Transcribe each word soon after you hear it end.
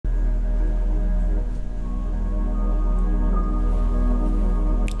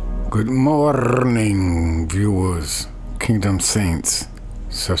Good morning, viewers, Kingdom Saints,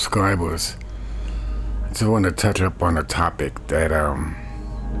 subscribers. I just want to touch up on a topic that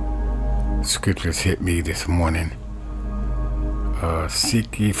scriptures hit me this morning.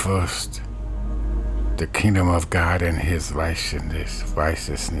 Seek ye first the kingdom of God and his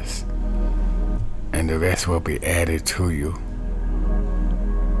righteousness, and the rest will be added to you.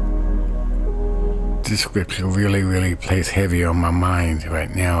 This scripture really plays heavy on my mind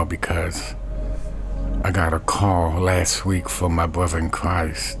right now because I got a call last week from my brother in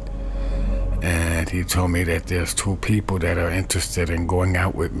Christ, and he told me that there's two people that are interested in going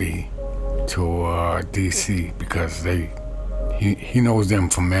out with me to DC because he knows them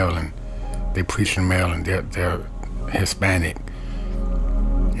from Maryland. They preach in Maryland. They're Hispanic,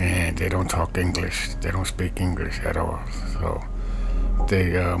 and they don't talk English. They don't speak English at all. So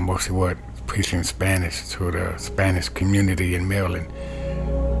they mostly preaching Spanish to the Spanish community in Maryland.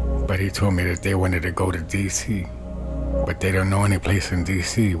 But he told me that they wanted to go to DC, but they don't know any place in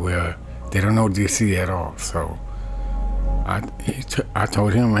DC where they don't know DC at all. So I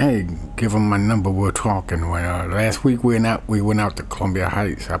told him, hey, give him my number, we're talking. When last week we went out to Columbia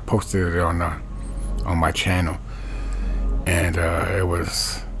Heights. I posted it on my channel, and it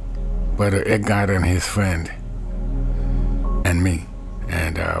was Brother Edgar and his friend and me.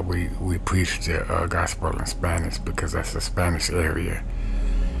 And we preached the gospel in Spanish because that's the Spanish area.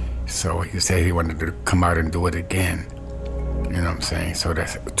 So he said he wanted to come out and do it again. You know what I'm saying? So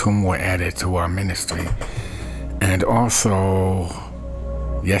that's two more added to our ministry. And also,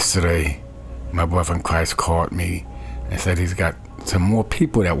 yesterday, my brother in Christ called me and said he's got some more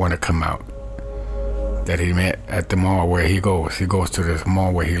people that want to come out that he met at the mall where he goes. He goes to this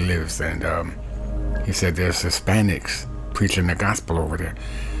mall where he lives, and he said there's Hispanics preaching the gospel over there,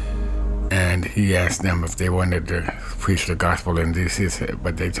 and he asked them if they wanted to preach the gospel in DC,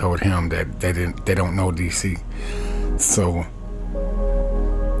 but they told him that they don't know DC. So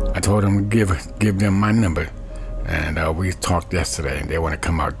I told him to give them my number, and we talked yesterday, and they want to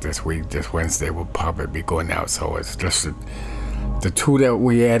come out this week. This Wednesday we'll probably be going out. So it's just the two that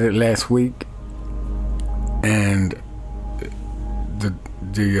we added last week, and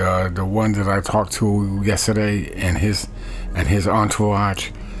the one that I talked to yesterday and his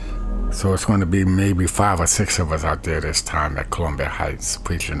entourage. So it's going to be maybe 5 or 6 of us out there this time at Columbia Heights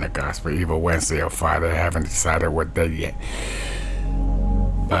preaching the gospel, either Wednesday or Friday. I haven't decided what day yet.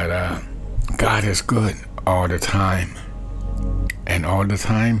 But God is good all the time, and all the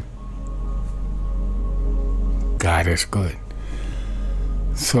time God is good.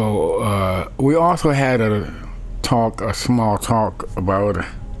 So we also had a small talk about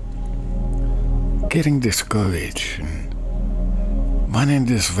getting discouraged and running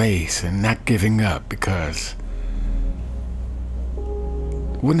this race and not giving up, because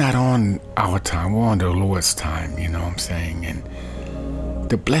we're not on our time, we're on the Lord's time, you know what I'm saying? And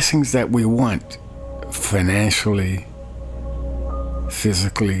the blessings that we want financially,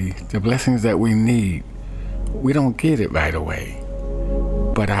 physically, the blessings that we need, we don't get it right away.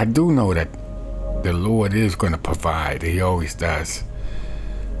 But I do know that the Lord is going to provide. He always does.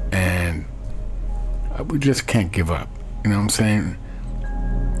 And we just can't give up. You know what I'm saying?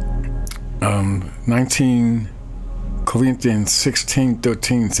 19 Corinthians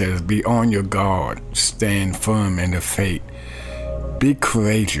 16:13 says, be on your guard, stand firm in the faith, be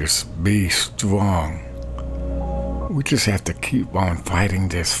courageous, be strong. We just have to keep on fighting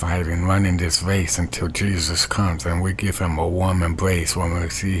this fight and running this race until Jesus comes and we give him a warm embrace when we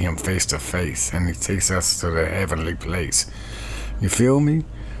see him face to face and he takes us to the heavenly place. You feel me?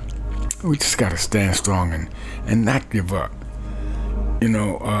 We just got to stand strong and not give up. You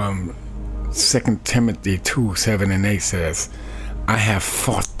know, 2 Timothy 2:7-8 says, I have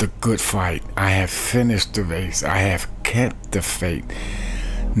fought the good fight. I have finished the race. I have kept the faith.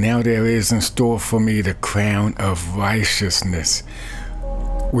 Now there is in store for me the crown of righteousness,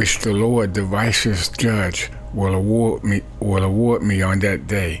 which the Lord, the righteous judge, will award me on that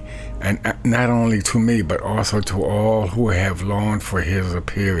day, and not only to me, but also to all who have longed for his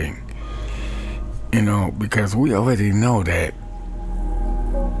appearing. You know, because we already know that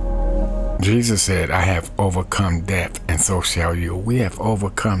Jesus said, I have overcome death, and so shall you. We have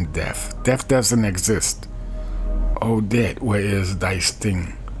overcome death. Death doesn't exist. Oh, death, where is thy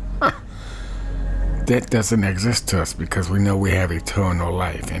sting? Death doesn't exist to us because we know we have eternal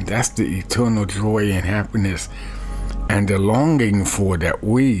life. And that's the eternal joy and happiness and the longing for that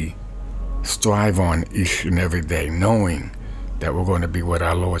we strive on each and every day, knowing that we're going to be with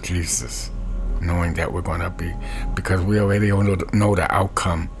our Lord Jesus. Knowing that we're going to be, because we already know the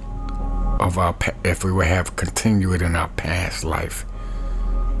outcome of our, if we would have continued in our past life.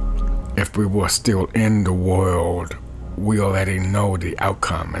 if we were still in the world, we already know the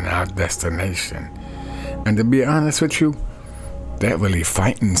outcome and our destination. And to be honest with you, that really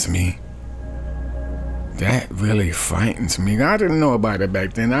frightens me. That really frightens me. I didn't know about it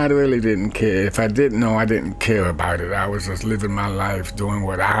back then. I really didn't care. If I didn't know, I didn't care about it. I was just living my life doing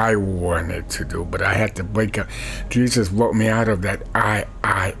what I wanted to do. But I had to break up. Jesus brought me out of that I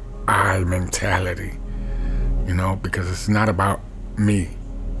mentality. You know, because it's not about me.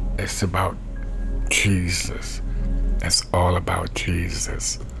 It's about Jesus. It's all about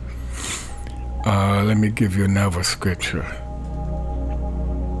Jesus. Let me give you another scripture.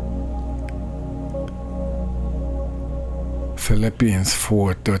 Philippians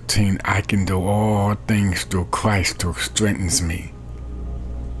 4:13, I can do all things through Christ who strengthens me.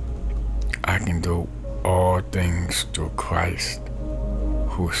 I can do all things through Christ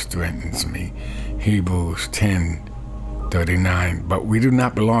who strengthens me. Hebrews 10:39, but we do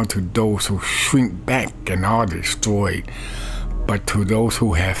not belong to those who shrink back and are destroyed, but to those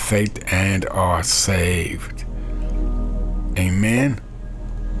who have faith and are saved. Amen.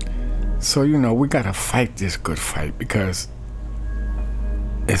 So, you know, we got to fight this good fight because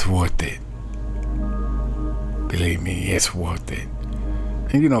it's worth it. Believe me, it's worth it.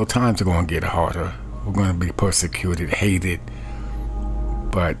 And you know, times are going to get harder. We're going to be persecuted, hated.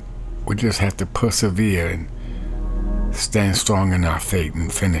 But we just have to persevere and stand strong in our faith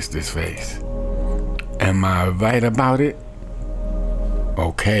and finish this race. Am I right about it?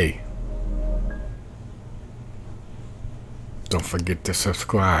 Okay. Don't forget to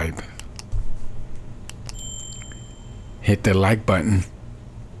subscribe. Hit the like button.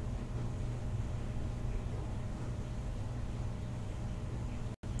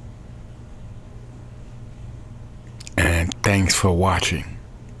 And thanks for watching.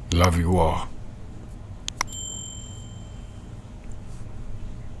 Love you all.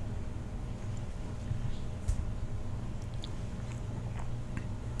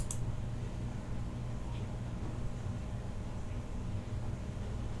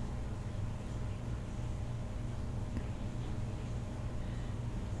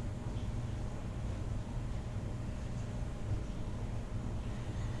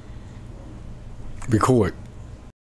 Record.